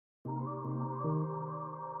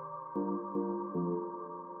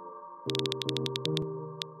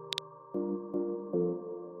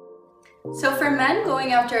So for men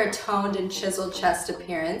going after a toned and chiseled chest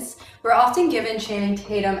appearance, we're often given Channing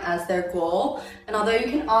Tatum as their goal. And although you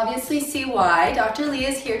can obviously see why, Dr. Lee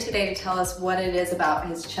is here today to tell us what it is about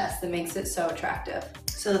his chest that makes it so attractive.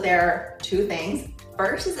 So there are two things.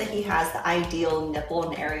 First is that he has the ideal nipple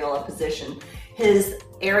and areola position. His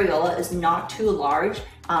areola is not too large.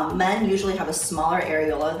 Men usually have a smaller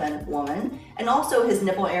areola than women. And also his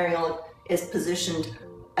nipple areola is positioned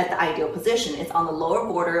at the ideal position. It's on the lower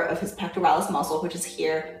border of his pectoralis muscle, which is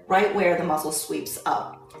here, right where the muscle sweeps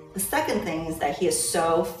up. The second thing is that he is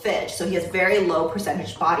so fit, so he has very low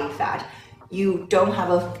percentage body fat. You don't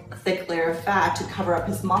have a thick layer of fat to cover up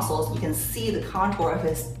his muscles. You can see the contour of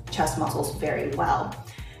his chest muscles very well.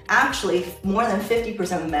 Actually, more than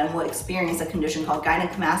 50% of men will experience a condition called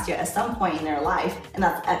gynecomastia at some point in their life, and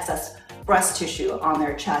that's excess breast tissue on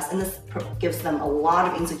their chest, and this gives them a lot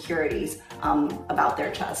of insecurities about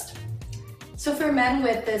their chest. So for men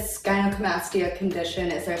with this gynecomastia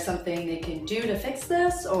condition, is there something they can do to fix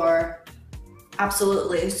this, or?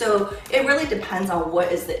 Absolutely. So it really depends on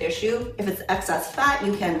what is the issue. If it's excess fat,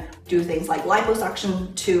 you can do things like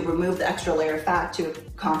liposuction to remove the extra layer of fat to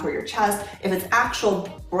contour your chest. If it's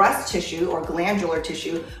actual breast tissue or glandular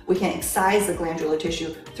tissue, we can excise the glandular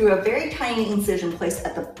tissue through a very tiny incision placed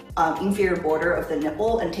at the inferior border of the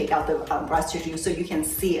nipple and take out the breast tissue so you can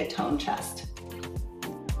see a toned chest.